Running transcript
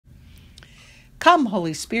Come,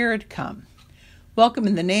 Holy Spirit, come. Welcome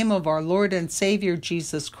in the name of our Lord and Savior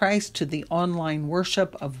Jesus Christ to the online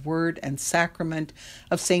worship of Word and Sacrament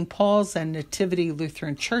of St. Paul's and Nativity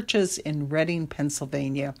Lutheran Churches in Reading,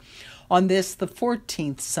 Pennsylvania, on this, the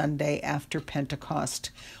 14th Sunday after Pentecost.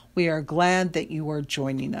 We are glad that you are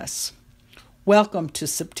joining us. Welcome to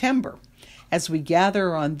September as we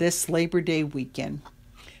gather on this Labor Day weekend.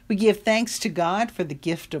 We give thanks to God for the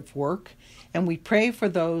gift of work, and we pray for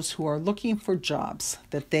those who are looking for jobs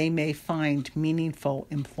that they may find meaningful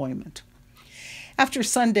employment. After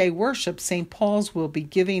Sunday worship, St. Paul's will be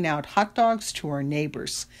giving out hot dogs to our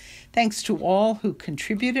neighbors. Thanks to all who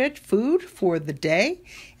contributed food for the day,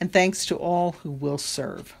 and thanks to all who will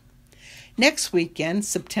serve. Next weekend,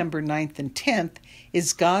 September 9th and 10th,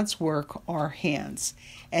 is God's Work, Our Hands,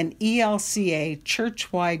 an ELCA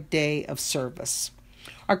church-wide day of service.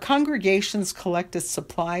 Our congregations collected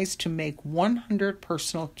supplies to make 100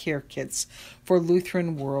 personal care kits for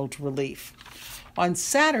Lutheran World Relief. On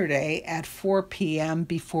Saturday at 4 p.m.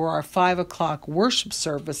 before our 5 o'clock worship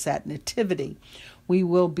service at Nativity, we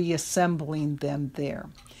will be assembling them there.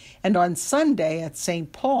 And on Sunday at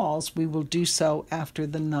St. Paul's, we will do so after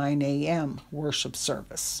the 9 a.m. worship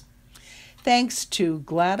service. Thanks to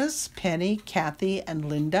Gladys, Penny, Kathy, and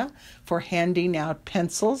Linda for handing out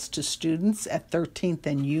pencils to students at 13th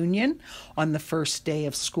and Union on the first day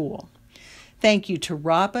of school. Thank you to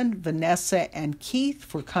Robin, Vanessa, and Keith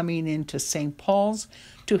for coming into St. Paul's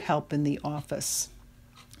to help in the office.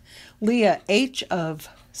 Leah H. of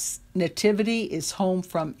Nativity is home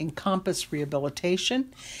from Encompass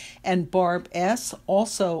Rehabilitation, and Barb S.,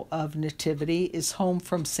 also of Nativity, is home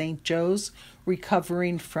from St. Joe's,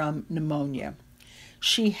 recovering from pneumonia.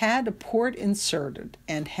 She had a port inserted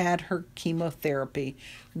and had her chemotherapy,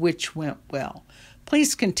 which went well.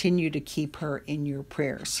 Please continue to keep her in your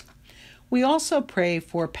prayers. We also pray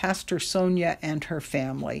for Pastor Sonia and her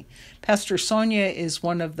family. Pastor Sonia is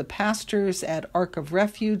one of the pastors at Ark of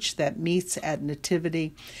Refuge that meets at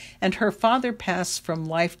Nativity, and her father passed from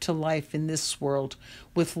life to life in this world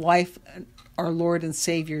with life, our Lord and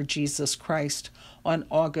Savior Jesus Christ, on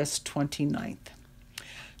August 29th.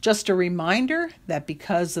 Just a reminder that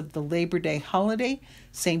because of the Labor Day holiday,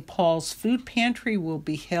 St. Paul's Food Pantry will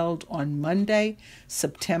be held on Monday,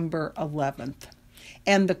 September 11th.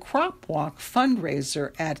 And the Crop Walk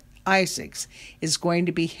fundraiser at Isaac's is going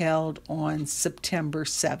to be held on September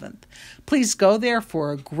 7th. Please go there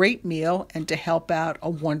for a great meal and to help out a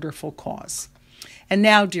wonderful cause. And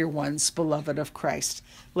now, dear ones, beloved of Christ,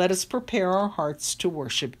 let us prepare our hearts to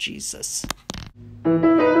worship Jesus.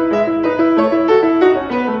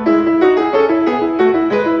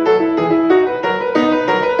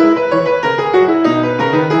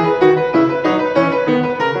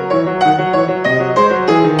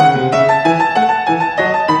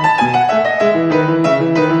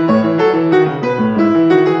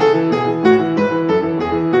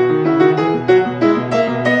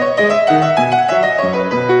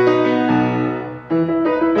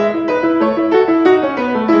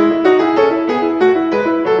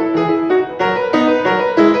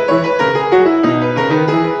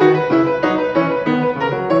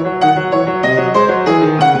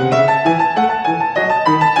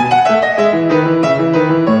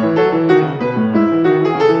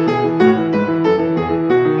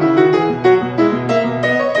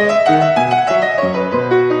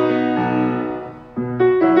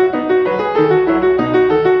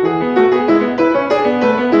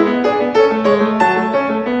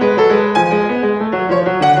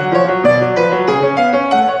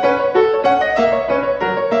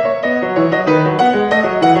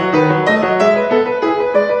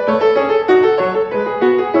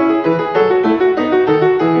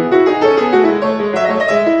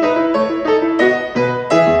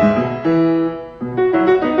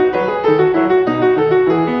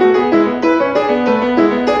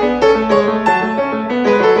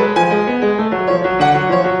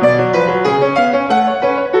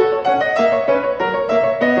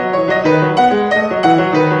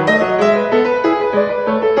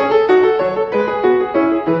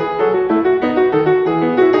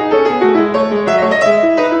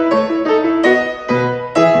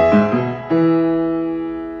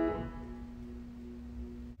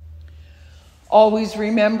 Always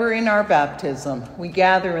remembering our baptism, we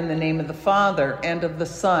gather in the name of the Father, and of the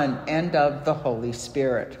Son, and of the Holy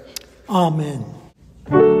Spirit. Amen.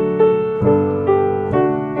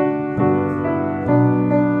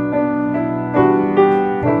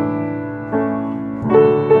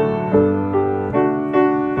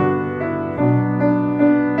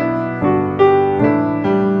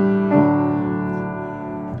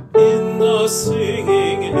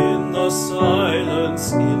 singing in the silence.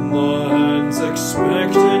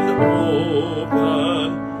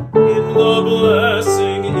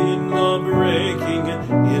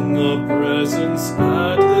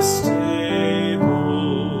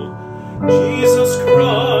 Jesus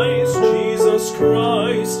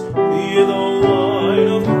Christ, be the wine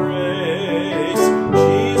of grace.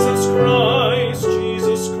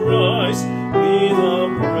 Jesus Christ, be the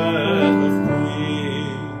bread of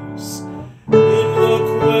peace. In the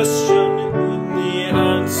question, in the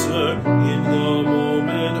answer, in the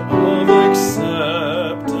moment of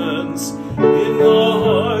acceptance, in the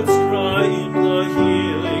heart's cry, in the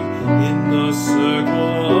healing, in the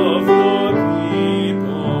circle of your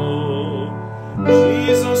people.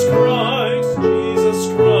 Jesus Christ,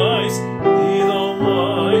 be the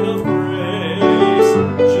wine of grace.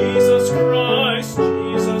 Jesus Christ, be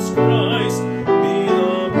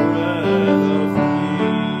the bread of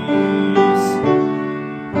peace.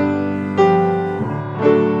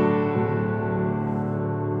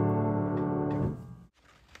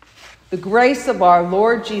 The grace of our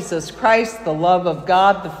Lord Jesus Christ, the love of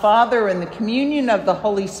God the Father, and the communion of the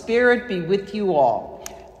Holy Spirit be with you all.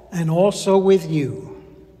 And also with you.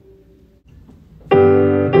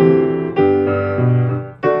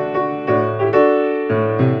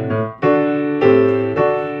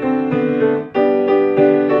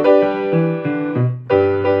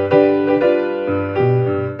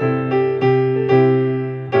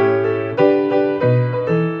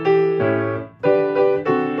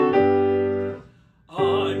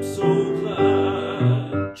 I'm so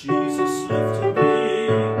glad Jesus lifted me.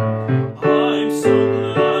 I'm so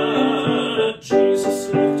glad Jesus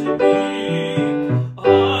lifted me.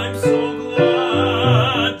 I'm so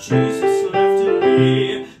glad Jesus lifted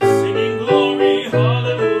me. Singing glory,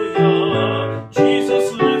 hallelujah.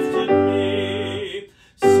 Jesus lifted me.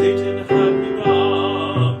 Satan had me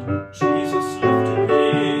bound. Jesus lifted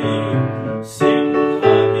me. Satan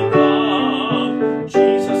had me bound.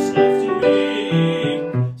 Jesus lifted me.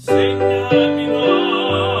 Satan had me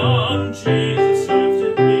bound. Jesus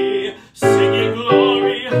lifted me. Singing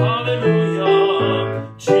glory, hallelujah.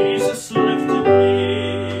 Jesus lifted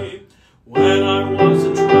me. When I was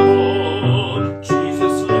in trouble,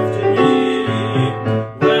 Jesus lifted me.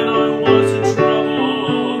 When I was in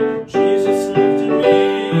trouble, Jesus lifted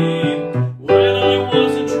me. When I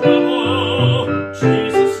was in trouble,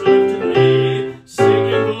 Jesus lifted me.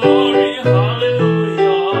 Singing glory,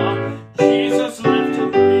 hallelujah. Jesus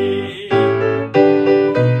lifted me.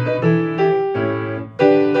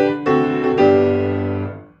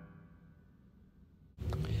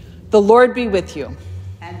 The Lord be with you.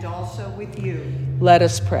 And also with you. Let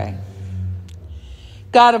us pray.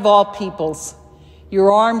 God of all peoples, your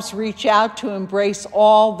arms reach out to embrace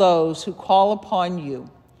all those who call upon you.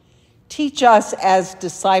 Teach us as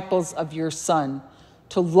disciples of your Son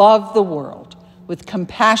to love the world with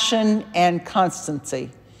compassion and constancy,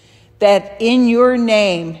 that in your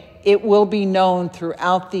name it will be known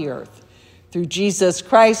throughout the earth. Through Jesus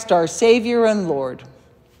Christ, our Savior and Lord.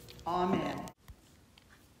 Amen.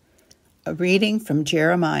 A reading from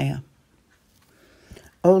Jeremiah.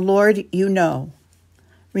 O Lord, you know.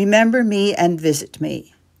 Remember me and visit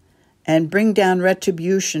me, and bring down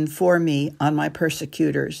retribution for me on my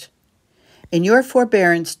persecutors. In your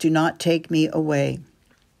forbearance do not take me away.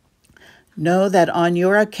 Know that on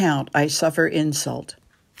your account I suffer insult.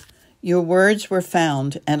 Your words were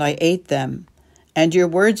found, and I ate them, and your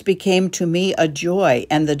words became to me a joy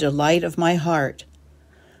and the delight of my heart.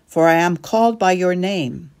 For I am called by your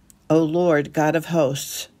name, O Lord God of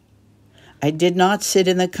hosts. I did not sit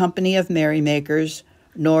in the company of merrymakers,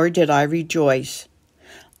 nor did I rejoice.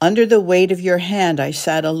 Under the weight of your hand I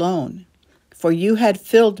sat alone, for you had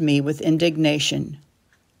filled me with indignation.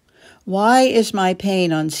 Why is my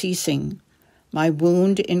pain unceasing, my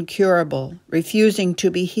wound incurable, refusing to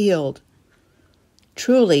be healed?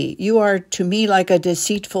 Truly, you are to me like a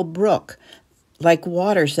deceitful brook, like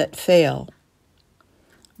waters that fail.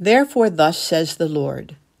 Therefore thus says the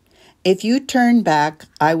Lord, if you turn back,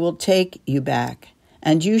 I will take you back,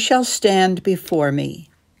 and you shall stand before me.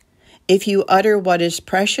 If you utter what is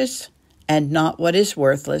precious and not what is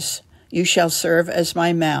worthless, you shall serve as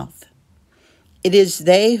my mouth. It is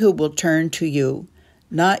they who will turn to you,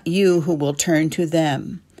 not you who will turn to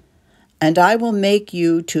them. And I will make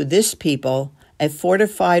you to this people a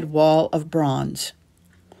fortified wall of bronze.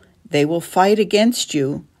 They will fight against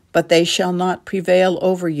you, but they shall not prevail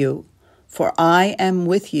over you. For I am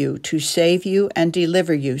with you to save you and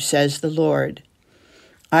deliver you, says the Lord.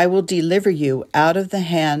 I will deliver you out of the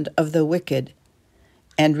hand of the wicked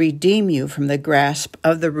and redeem you from the grasp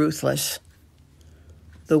of the ruthless.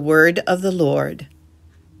 The word of the Lord.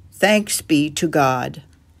 Thanks be to God.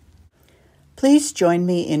 Please join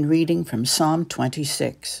me in reading from Psalm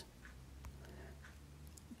 26.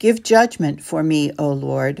 Give judgment for me, O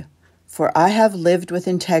Lord, for I have lived with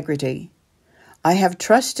integrity. I have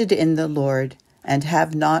trusted in the Lord and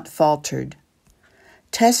have not faltered.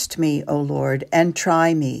 Test me, O Lord, and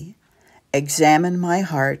try me. Examine my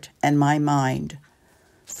heart and my mind.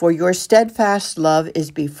 For your steadfast love is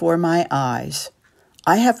before my eyes.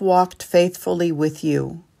 I have walked faithfully with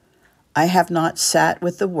you. I have not sat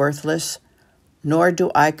with the worthless, nor do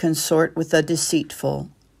I consort with the deceitful.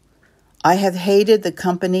 I have hated the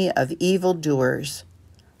company of evildoers.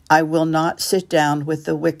 I will not sit down with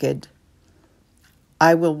the wicked.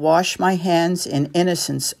 I will wash my hands in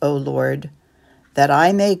innocence, O Lord, that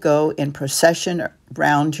I may go in procession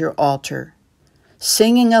round your altar,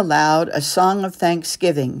 singing aloud a song of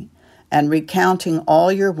thanksgiving and recounting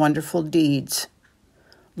all your wonderful deeds.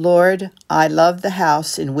 Lord, I love the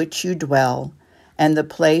house in which you dwell and the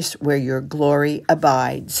place where your glory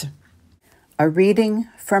abides. A reading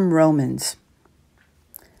from Romans.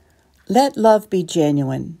 Let love be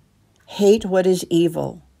genuine. Hate what is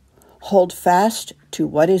evil. Hold fast to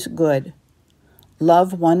what is good.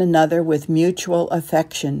 Love one another with mutual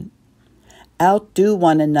affection. Outdo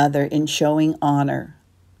one another in showing honor.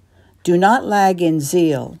 Do not lag in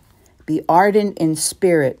zeal. Be ardent in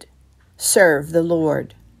spirit. Serve the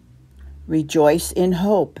Lord. Rejoice in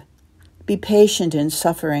hope. Be patient in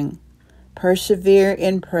suffering. Persevere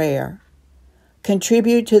in prayer.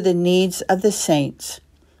 Contribute to the needs of the saints.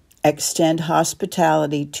 Extend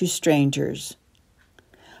hospitality to strangers.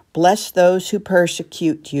 Bless those who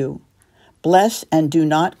persecute you. Bless and do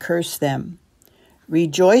not curse them.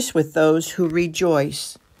 Rejoice with those who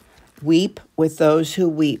rejoice. Weep with those who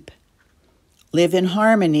weep. Live in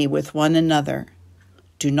harmony with one another.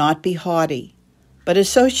 Do not be haughty, but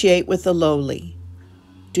associate with the lowly.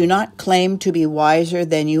 Do not claim to be wiser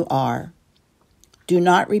than you are. Do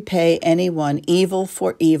not repay anyone evil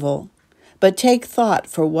for evil, but take thought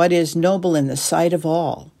for what is noble in the sight of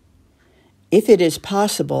all. If it is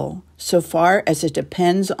possible, so far as it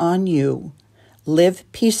depends on you, live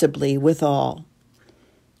peaceably with all.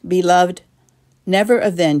 Beloved, never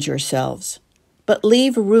avenge yourselves, but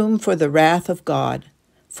leave room for the wrath of God,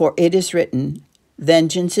 for it is written,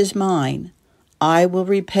 "Vengeance is mine, I will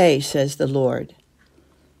repay," says the Lord.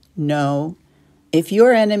 No, if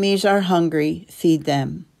your enemies are hungry, feed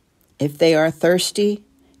them. If they are thirsty,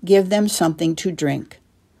 give them something to drink.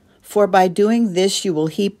 For by doing this you will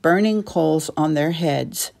heap burning coals on their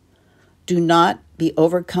heads. Do not be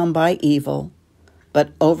overcome by evil,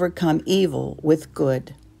 but overcome evil with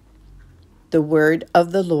good. The word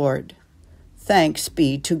of the Lord. Thanks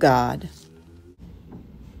be to God.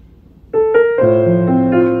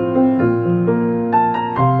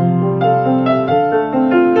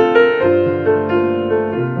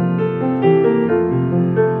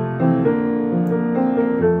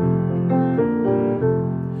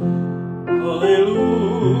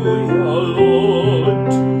 Hallelujah,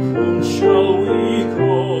 Lord, to whom shall we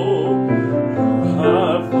go? You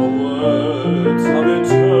have the words of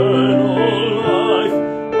eternal life.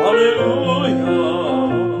 Hallelujah.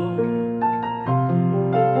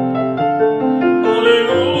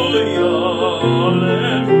 Hallelujah, hallelujah.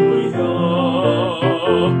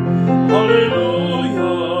 Hallelujah.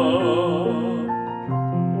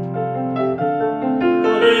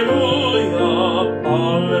 Hallelujah,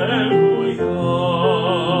 hallelujah.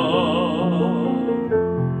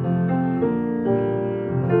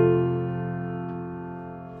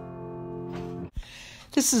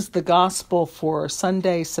 This is the Gospel for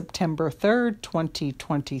Sunday, September 3rd,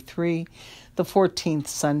 2023, the 14th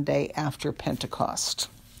Sunday after Pentecost.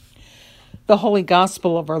 The Holy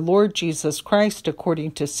Gospel of our Lord Jesus Christ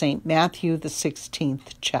according to St. Matthew, the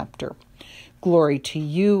 16th chapter. Glory to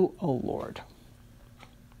you, O Lord.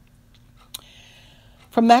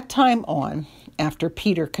 From that time on, after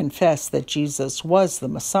Peter confessed that Jesus was the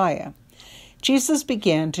Messiah, Jesus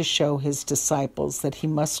began to show his disciples that he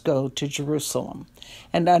must go to Jerusalem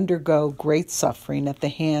and undergo great suffering at the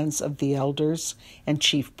hands of the elders and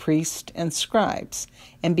chief priests and scribes,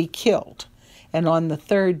 and be killed, and on the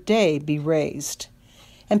third day be raised.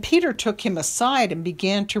 And Peter took him aside and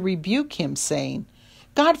began to rebuke him, saying,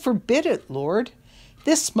 "God forbid it, Lord.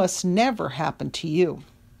 This must never happen to you."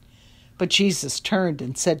 But Jesus turned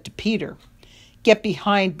and said to Peter, "Get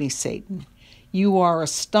behind me, Satan. You are a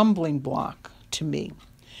stumbling block to me,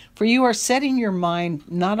 for you are setting your mind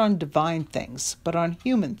not on divine things, but on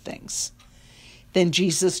human things." Then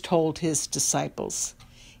Jesus told his disciples,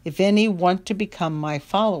 "If any want to become my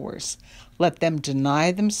followers, let them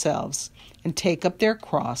deny themselves and take up their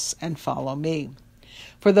cross and follow me.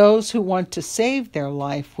 For those who want to save their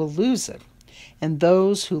life will lose it, and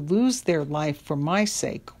those who lose their life for my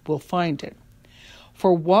sake will find it.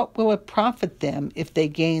 For what will it profit them if they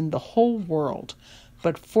gain the whole world,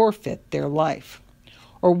 but forfeit their life?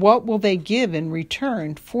 Or what will they give in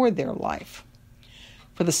return for their life?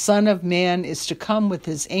 For the Son of Man is to come with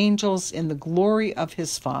his angels in the glory of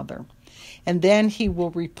his Father, and then he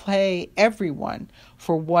will repay everyone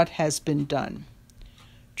for what has been done.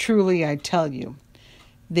 Truly I tell you,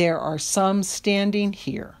 there are some standing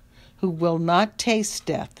here who will not taste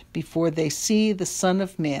death before they see the Son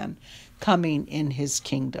of Man coming in his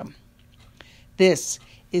kingdom. This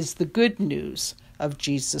is the good news of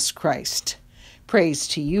Jesus Christ. Praise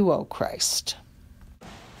to you, O Christ.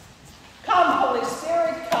 Come, Holy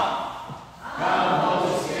Spirit, come. Come,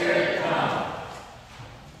 Holy Spirit, come.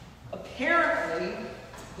 Apparently,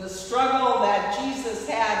 the struggle that Jesus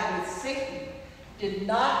had with Satan did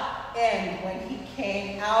not end when he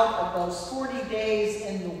came out of those 40 days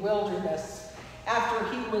in the wilderness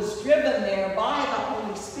after he was driven there by the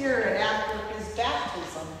Holy Spirit after his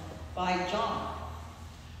baptism by John.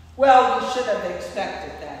 Well, we should have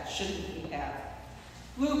expected that, shouldn't we have?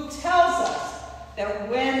 Luke tells us that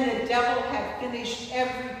when the devil had finished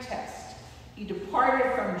every test, he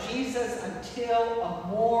departed from Jesus until a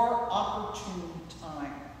more opportune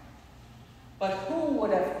time. But who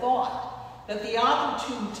would have thought that the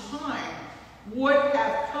opportune time would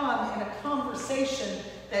have come in a conversation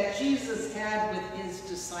that Jesus had with his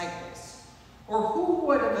disciples? Or who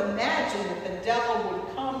would have imagined that the devil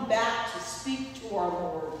would come back to speak to our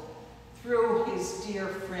Lord through his dear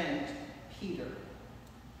friend, Peter?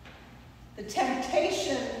 The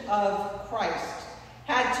temptation of Christ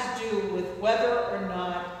had to do with whether or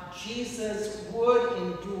not Jesus would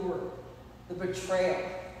endure the betrayal,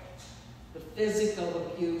 the physical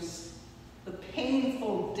abuse, the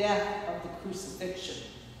painful death of the crucifixion,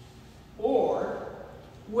 or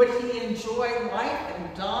would he enjoy life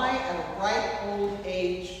and die at a ripe old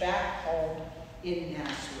age back home in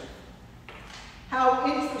Nazareth? How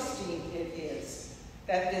interesting it is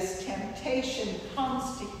that this temptation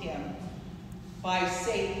comes to him by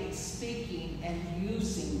Satan speaking and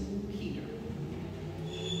using Peter.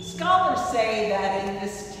 Scholars say that in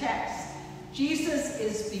this text, Jesus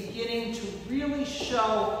is beginning to really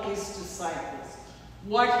show his disciples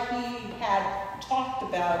what he had talked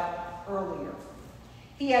about earlier.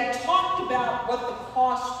 He had talked about what the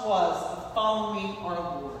cost was of following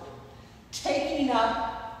our Lord, taking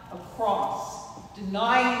up a cross,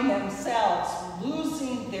 denying themselves,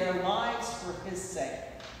 losing their lives for his sake.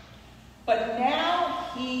 But now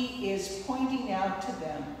he is pointing out to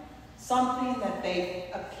them something that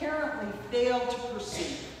they apparently failed to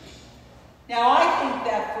perceive. Now, I think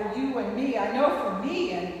that for you and me, I know for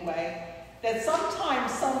me anyway, that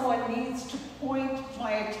sometimes someone needs to point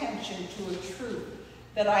my attention to a truth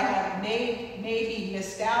that I have maybe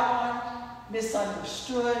missed out on,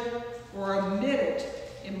 misunderstood, or omitted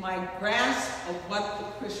in my grasp of what the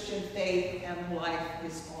Christian faith and life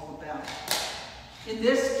is all about. In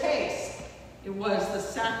this case, it was the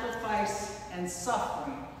sacrifice and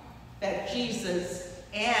suffering that Jesus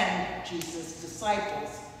and Jesus'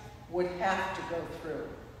 disciples would have to go through.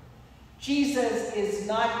 Jesus is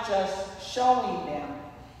not just showing them,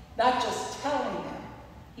 not just telling them,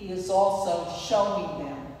 he is also showing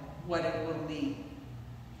them what it will mean.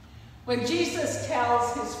 When Jesus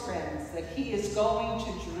tells his friends that he is going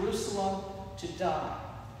to Jerusalem to die,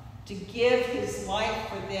 to give his life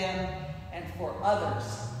for them and for others,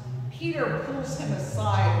 Peter pulls him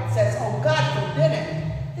aside and says, "Oh, God forbid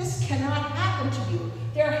it. This cannot happen to you.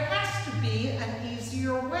 There has to be an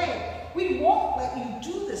easier way. We won't let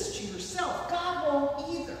you do this to yourself. God won't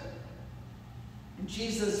either." And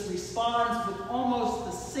Jesus responds with almost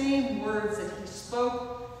the same words that he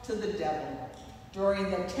spoke to the devil during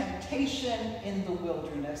the temptation in the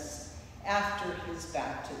wilderness after his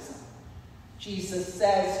baptism. Jesus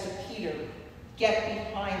says to Peter, "Get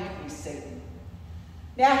behind me, Satan."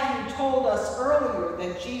 Matthew told us earlier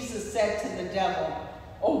that Jesus said to the devil,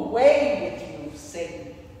 "Away with you,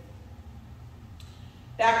 Satan."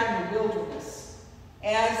 Back in the wilderness,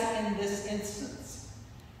 as in this instance,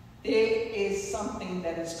 there is something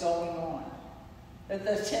that is going on. That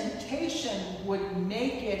the temptation would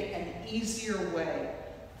make it an easier way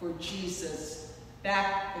for Jesus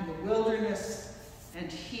back in the wilderness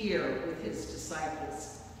and here with his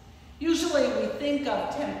disciples. Usually we think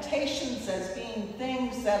of temptations as being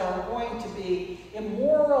things that are going to be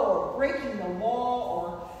immoral or breaking the law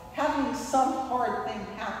or having some hard thing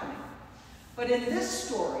happening. But in this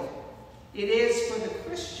story, it is for the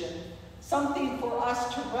Christian something for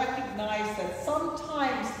us to recognize that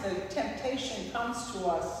sometimes the temptation comes to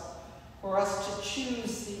us for us to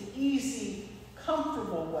choose the easy,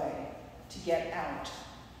 comfortable way to get out,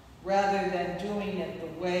 rather than doing it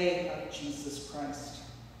the way of Jesus Christ.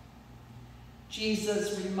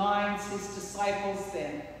 Jesus reminds his disciples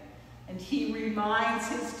then, and he reminds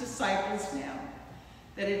his disciples now,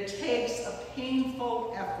 that it takes a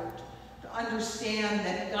painful effort to understand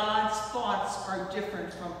that God's thoughts are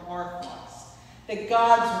different from our thoughts, that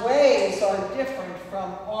God's ways are different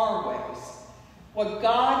from our ways. What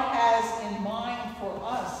God has in mind for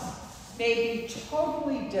us may be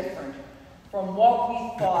totally different from what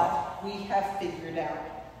we thought we have figured out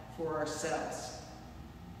for ourselves.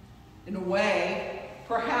 In a way,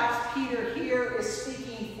 perhaps Peter here is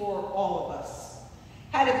speaking for all of us.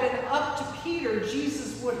 Had it been up to Peter,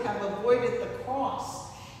 Jesus would have avoided the cross,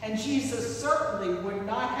 and Jesus certainly would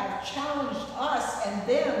not have challenged us and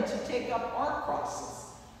them to take up our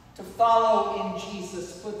crosses, to follow in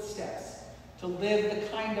Jesus' footsteps, to live the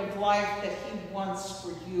kind of life that he wants for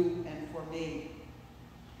you and for me.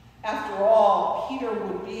 After all, Peter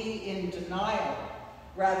would be in denial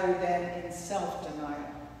rather than in self-denial.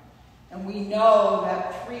 And we know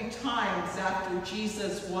that 3 times after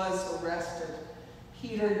Jesus was arrested,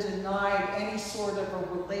 Peter denied any sort of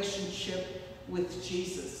a relationship with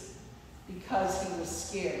Jesus because he was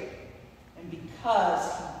scared and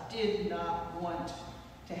because he did not want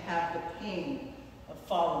to have the pain of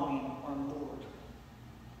following our Lord.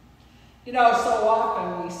 You know, so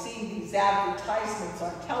often we see these advertisements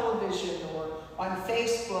on television or on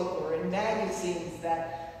Facebook or in magazines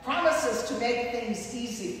that promise us to make things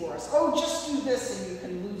easy for us. Oh, just do this and you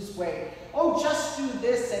can lose weight. Oh, just do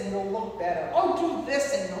this and you'll look better. Oh, do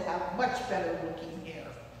this and you'll have much better looking hair.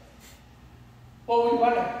 Well, we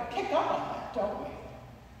want to pick up on that, don't we?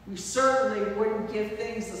 We certainly wouldn't give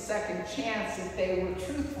things a second chance if they were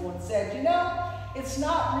truthful and said, you know, it's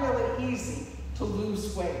not really easy to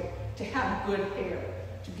lose weight, to have good hair,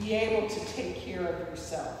 to be able to take care of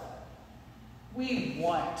yourself. We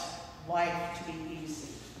want life to be easy.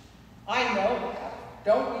 I know that,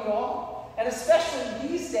 don't we all? And especially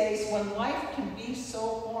these days when life can be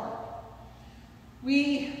so hard.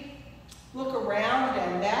 We look around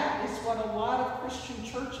and that is what a lot of Christian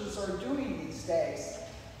churches are doing these days.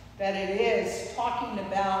 That it is talking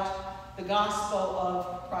about the gospel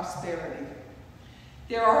of prosperity.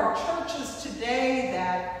 There are churches today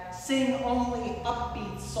that sing only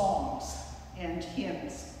upbeat songs and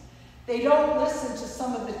hymns. They don't listen to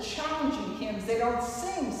some of the challenging hymns. They don't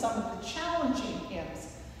sing some of the challenging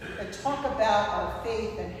hymns that talk about our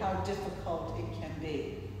faith and how difficult it can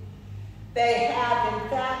be. They have, in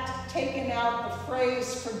fact, taken out the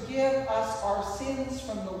phrase, "Forgive us our sins,"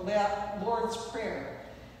 from the Lord's Prayer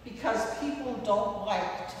because people don't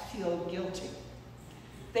like to feel guilty.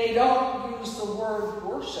 They don't use the word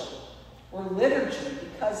worship or liturgy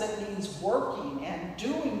because it means working and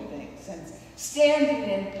doing things and standing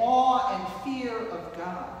in awe and fear of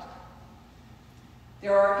God.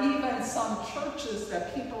 There are even some churches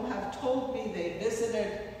that people have told me they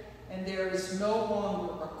visited, and there is no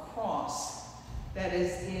longer a cross that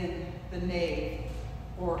is in the nave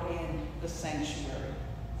or in the sanctuary.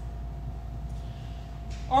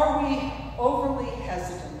 Are we overly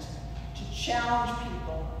hesitant to challenge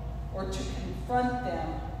people or to confront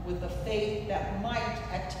them with a faith that might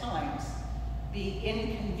at times be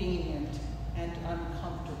inconvenient and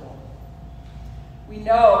uncomfortable? We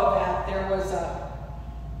know that there was a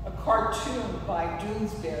cartoon by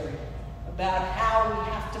Doonesbury about how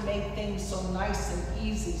we have to make things so nice and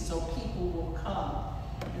easy so people will come.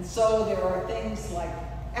 And so there are things like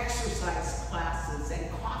exercise classes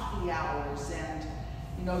and coffee hours and,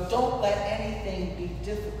 don't let anything be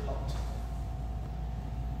difficult.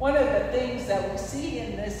 One of the things that we see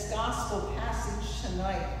in this gospel passage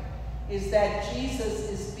tonight is that Jesus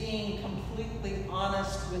is being completely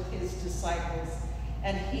honest with his disciples,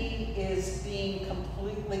 and he is being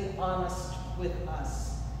completely honest with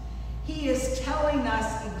us. He is telling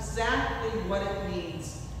us exactly what it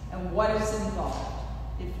means and what is involved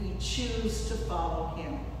if we choose to follow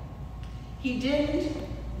him. He didn't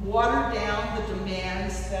water down the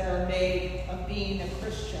demands that are made of being a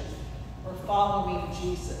Christian or following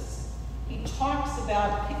Jesus. He talks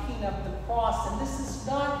about picking up the cross, and this is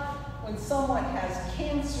not when someone has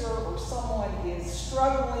cancer or someone is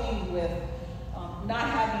struggling with not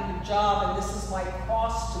having a job and this is my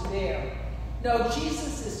cross to bear. No,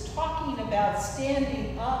 Jesus is talking about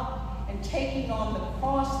standing up and taking on the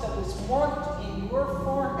cross that was marked in your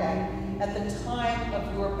forehead at the time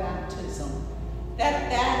of your baptism.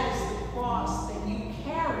 That is the cross that you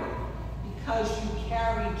carry because you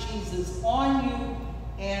carry Jesus on you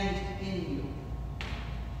and in you.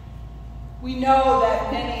 We know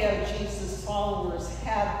that many of Jesus' followers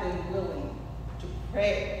have been willing to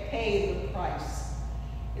pay the price.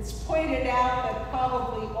 It's pointed out that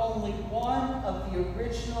probably only one of the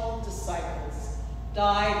original disciples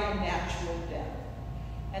died a natural death,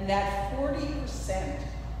 and that 40%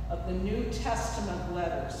 of the New Testament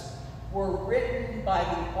letters were written by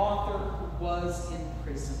the author who was in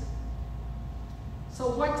prison. So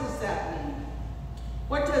what does that mean?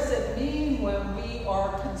 What does it mean when we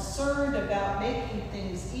are concerned about making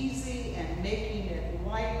things easy and making it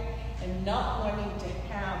light and not wanting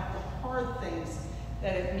to have the hard things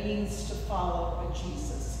that it means to follow a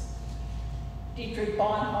Jesus? Dietrich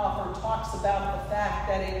Bonhoeffer talks about the fact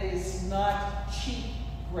that it is not cheap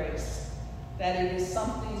grace, that it is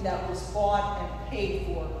something that was bought and paid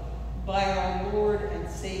for by our Lord and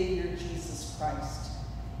Savior Jesus Christ.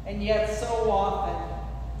 And yet so often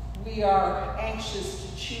we are anxious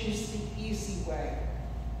to choose the easy way,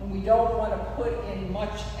 and we don't want to put in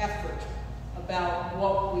much effort about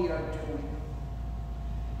what we are doing.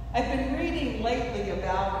 I've been reading lately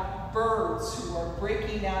about birds who are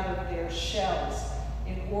breaking out of their shells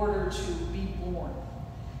in order to be born.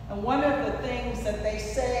 And one of the things that they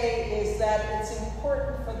say is that it's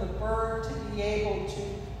important for the bird to be able to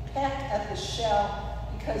peck at the shell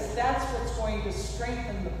because that's what's going to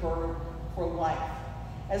strengthen the bird for life.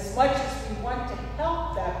 As much as we want to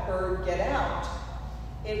help that bird get out,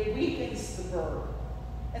 it weakens the bird.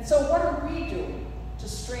 And so what are we doing to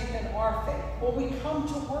strengthen our faith? Well, we come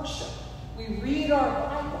to worship. We read our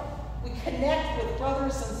Bible. We connect with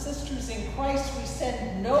brothers and sisters in Christ. We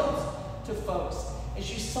send notes to folks.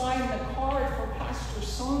 As you sign the card for Pastor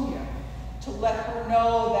Sonia to let her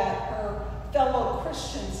know that her fellow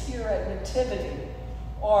Christians here at Nativity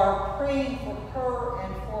are praying for her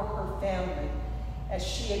and for her family as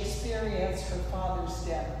she experienced her father's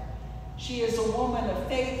death. She is a woman of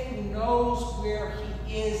faith who knows where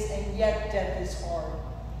he is, and yet death is hard.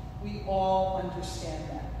 We all understand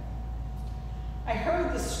that. I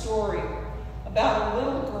heard the story about a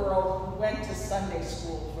little girl who went to Sunday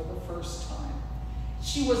school for the first time.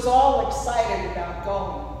 She was all excited about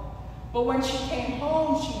going, but when she came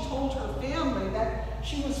home, she told her family that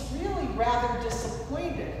she was really rather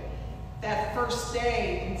disappointed that first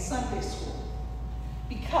day in Sunday school,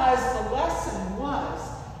 because the lesson was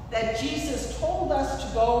that Jesus told us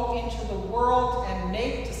to go into the world and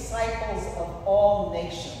make disciples of all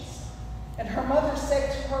nations. And her mother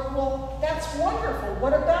said to her, well, that's wonderful.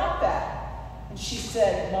 What about that? And she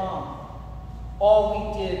said, Mom,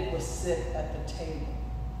 all we did was sit at the table.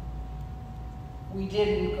 We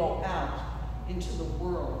didn't go out into the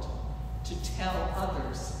world to tell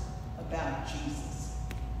others about Jesus.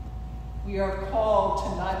 We are called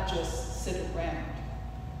to not just sit around.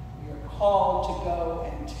 We are called to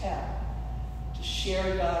go and tell, to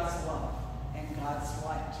share God's love and God's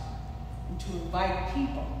light, and to invite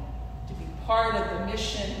people to be part of the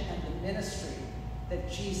mission and the ministry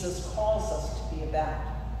that Jesus calls us to be about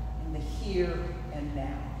in the here and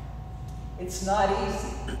now. It's not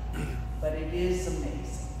easy, but it is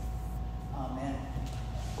amazing. Amen.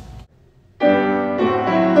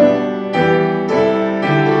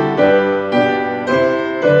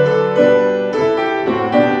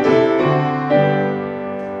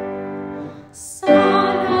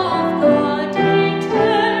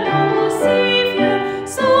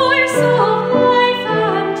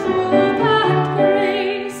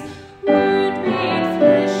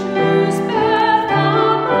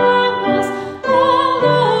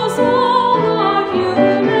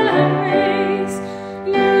 You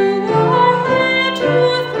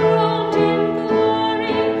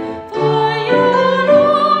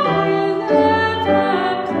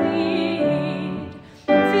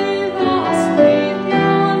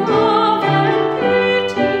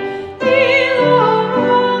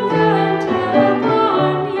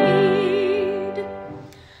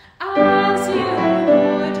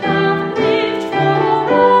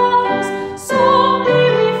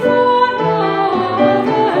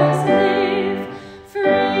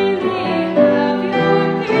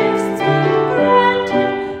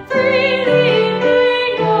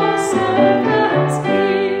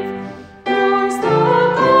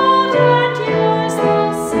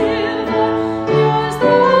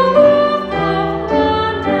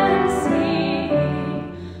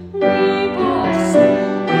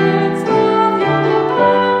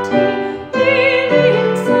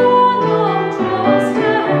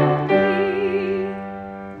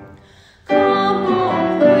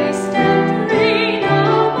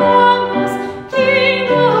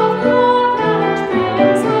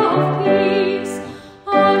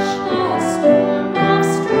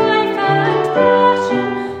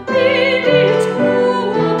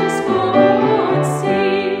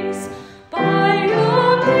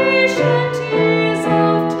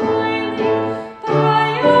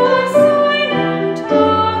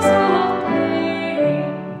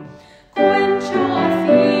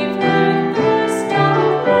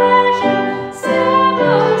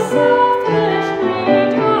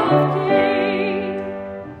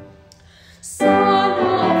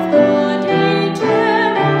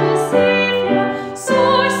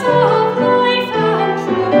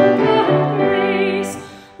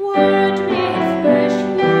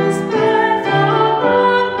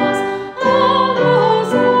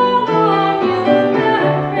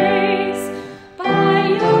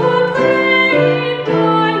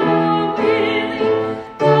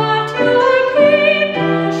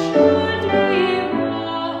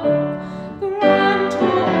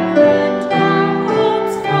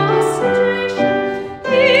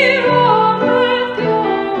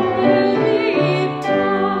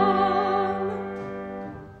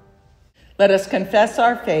Let us confess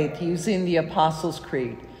our faith using the Apostles'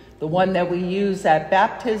 Creed, the one that we use at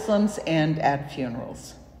baptisms and at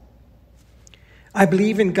funerals. I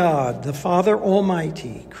believe in God, the Father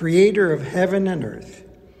Almighty, creator of heaven and earth.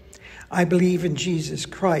 I believe in Jesus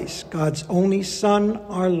Christ, God's only Son,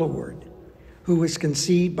 our Lord, who was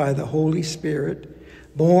conceived by the Holy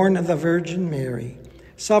Spirit, born of the Virgin Mary,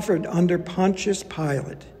 suffered under Pontius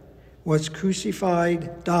Pilate, was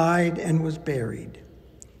crucified, died, and was buried.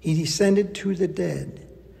 He descended to the dead.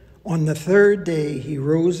 On the third day he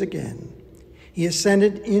rose again. He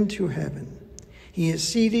ascended into heaven. He is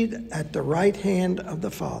seated at the right hand of the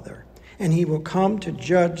Father, and he will come to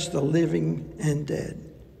judge the living and dead.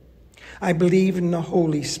 I believe in the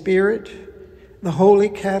Holy Spirit, the Holy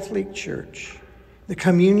Catholic Church, the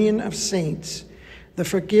communion of saints, the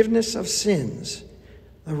forgiveness of sins,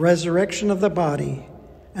 the resurrection of the body,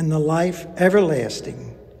 and the life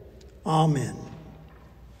everlasting. Amen.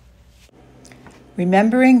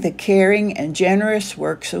 Remembering the caring and generous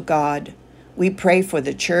works of God, we pray for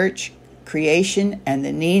the church, creation, and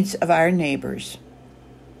the needs of our neighbors.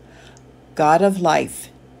 God of life,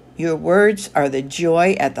 your words are the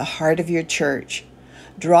joy at the heart of your church.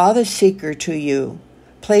 Draw the seeker to you.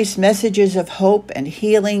 Place messages of hope and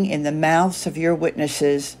healing in the mouths of your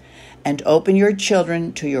witnesses, and open your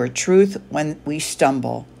children to your truth when we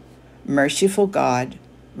stumble. Merciful God,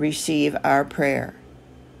 receive our prayer.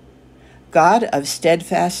 God of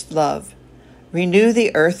steadfast love, renew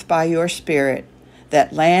the earth by your Spirit,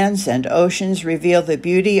 that lands and oceans reveal the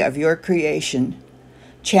beauty of your creation.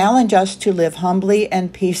 Challenge us to live humbly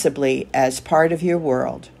and peaceably as part of your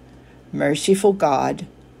world. Merciful God,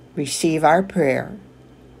 receive our prayer.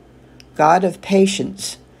 God of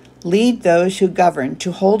patience, lead those who govern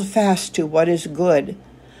to hold fast to what is good.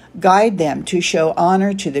 Guide them to show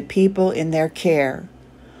honor to the people in their care.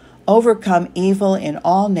 Overcome evil in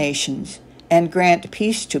all nations, and grant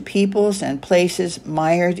peace to peoples and places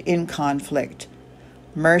mired in conflict.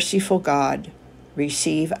 Merciful God,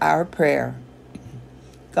 receive our prayer.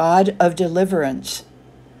 God of deliverance,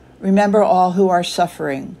 remember all who are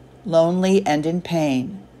suffering, lonely, and in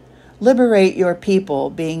pain. Liberate your people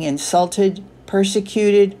being insulted,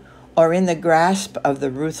 persecuted, or in the grasp of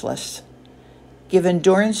the ruthless. Give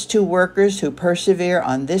endurance to workers who persevere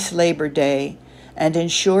on this Labor Day, and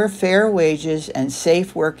ensure fair wages and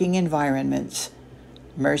safe working environments.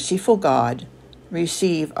 Merciful God,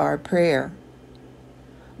 receive our prayer.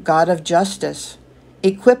 God of justice,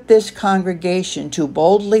 equip this congregation to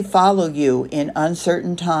boldly follow you in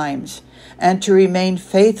uncertain times and to remain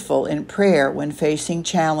faithful in prayer when facing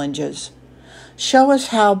challenges. Show us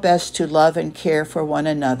how best to love and care for one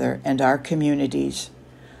another and our communities.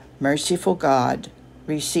 Merciful God,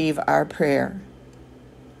 receive our prayer.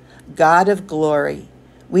 God of glory,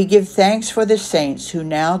 we give thanks for the saints who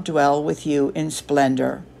now dwell with you in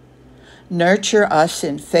splendor. Nurture us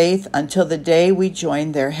in faith until the day we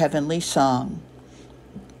join their heavenly song.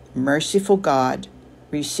 Merciful God,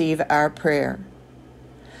 receive our prayer.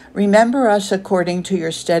 Remember us according to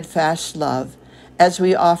your steadfast love as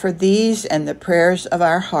we offer these and the prayers of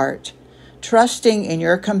our heart, trusting in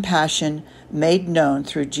your compassion made known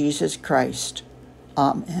through Jesus Christ.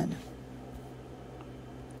 Amen.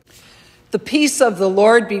 The peace of the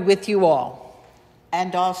Lord be with you all.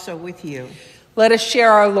 And also with you. Let us share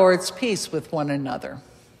our Lord's peace with one another.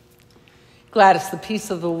 Gladys, the peace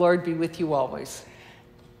of the Lord be with you always.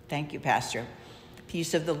 Thank you, Pastor. The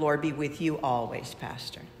peace of the Lord be with you always,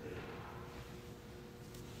 Pastor.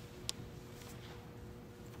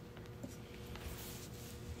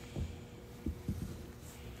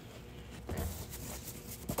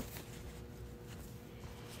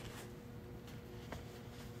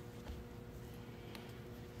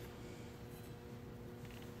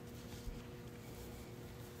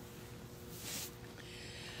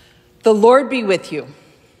 The Lord be with you.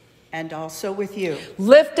 And also with you.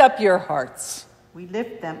 Lift up your hearts. We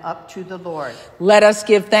lift them up to the Lord. Let us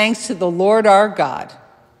give thanks to the Lord our God.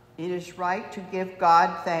 It is right to give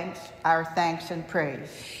God thanks, our thanks and praise.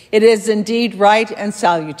 It is indeed right and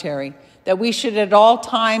salutary that we should at all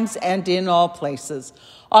times and in all places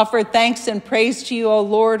offer thanks and praise to you, O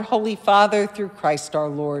Lord, Holy Father, through Christ our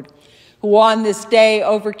Lord, who on this day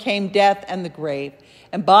overcame death and the grave,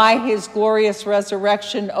 and by his glorious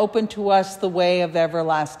resurrection opened to us the way of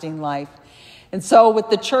everlasting life. And so with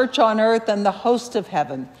the church on earth and the host of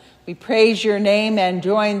heaven, we praise your name and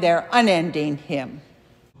join their unending hymn.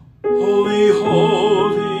 Holy,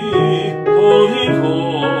 holy, holy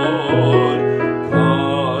Lord,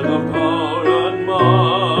 God of power and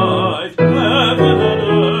might, heaven and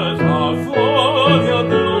earth are full of your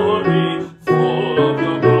glory, full of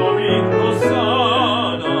your glory.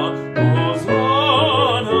 Hosanna, Hosanna.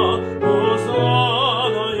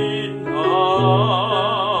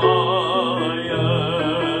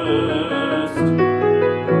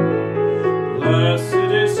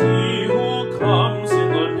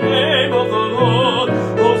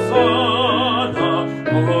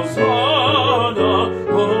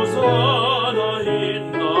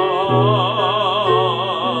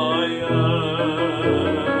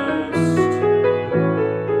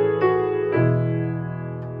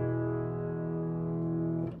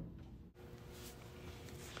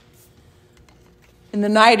 In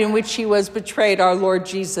the night in which he was betrayed, our Lord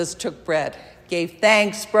Jesus took bread, gave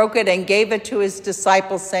thanks, broke it, and gave it to his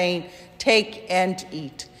disciples, saying, "Take and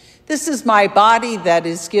eat. This is my body that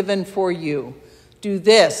is given for you. Do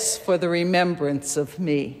this for the remembrance of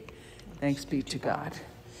me." Thanks be to God.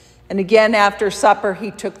 And again after supper, he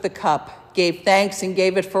took the cup, gave thanks, and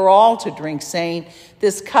gave it for all to drink, saying,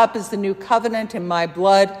 "This cup is the new covenant in my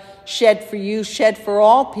blood, shed for you, shed for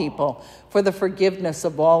all people, for the forgiveness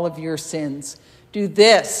of all of your sins. Do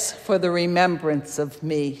this for the remembrance of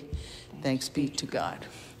me." Thanks be to God.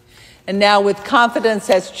 And now, with confidence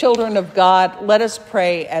as children of God, let us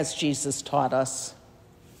pray as Jesus taught us.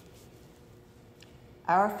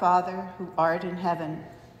 Our Father, who art in heaven,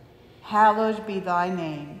 hallowed be thy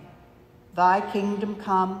name. Thy kingdom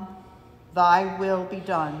come, thy will be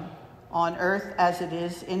done, on earth as it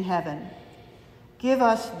is in heaven. Give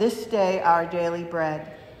us this day our daily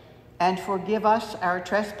bread, and forgive us our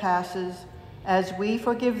trespasses, as we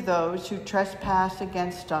forgive those who trespass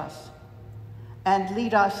against us. And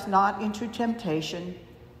lead us not into temptation,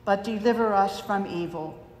 but deliver us from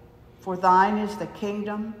evil. For thine is the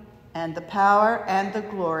kingdom, and the power, and the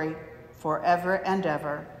glory, forever and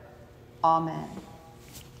ever. Amen.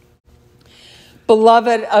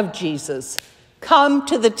 Beloved of Jesus, come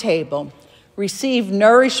to the table. Receive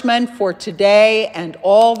nourishment for today and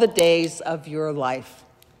all the days of your life.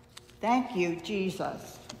 Thank you,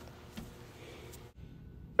 Jesus.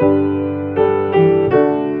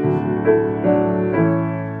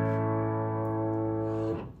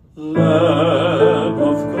 Lamb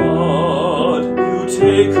of God, you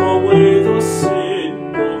take away the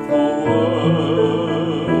sin of the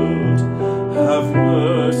world. Have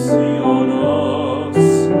mercy on us.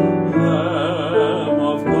 Lamb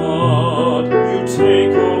of God, you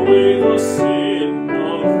take away the sin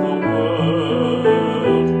of the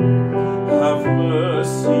world. Have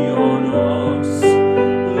mercy on us.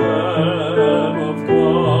 Lamb of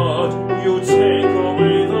God, you take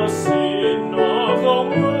away the sin of the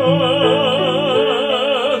world.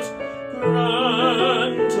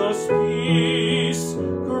 Grant us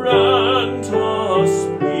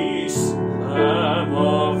peace, Lamb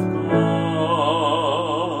of God.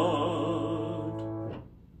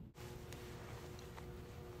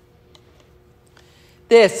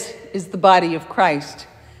 This is the body of Christ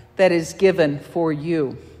that is given for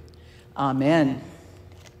you. Amen.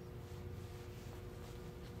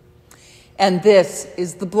 And this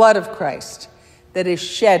is the blood of Christ that is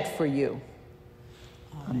shed for you.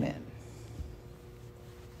 Amen.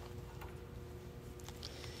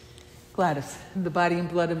 Gladys, the body and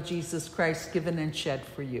blood of Jesus Christ given and shed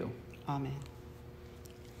for you. Amen.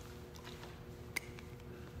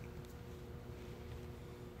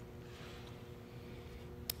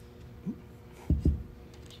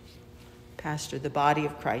 Pastor, the body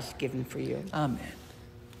of Christ given for you. Amen.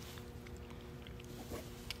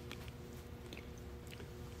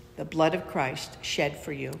 The blood of Christ shed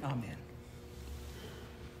for you. Amen.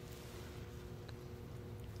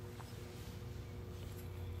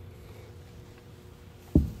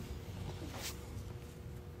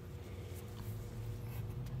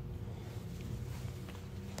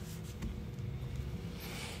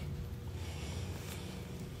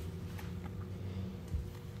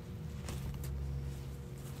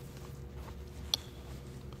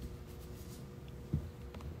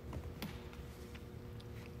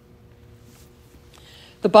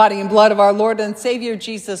 The body and blood of our Lord and Savior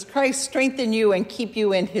Jesus Christ strengthen you and keep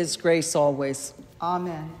you in his grace always.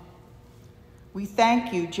 Amen. We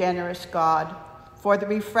thank you, generous God, for the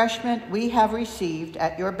refreshment we have received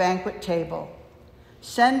at your banquet table.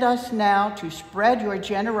 Send us now to spread your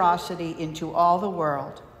generosity into all the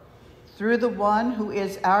world. Through the one who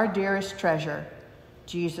is our dearest treasure,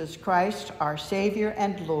 Jesus Christ, our Savior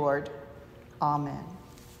and Lord. Amen.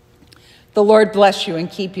 The Lord bless you and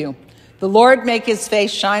keep you. The Lord make his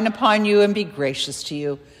face shine upon you and be gracious to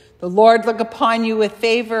you. The Lord look upon you with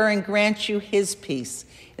favor and grant you his peace.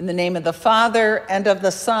 In the name of the Father, and of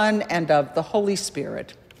the Son, and of the Holy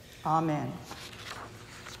Spirit. Amen.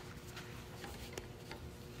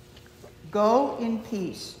 Go in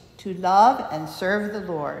peace to love and serve the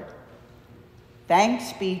Lord.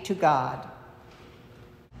 Thanks be to God.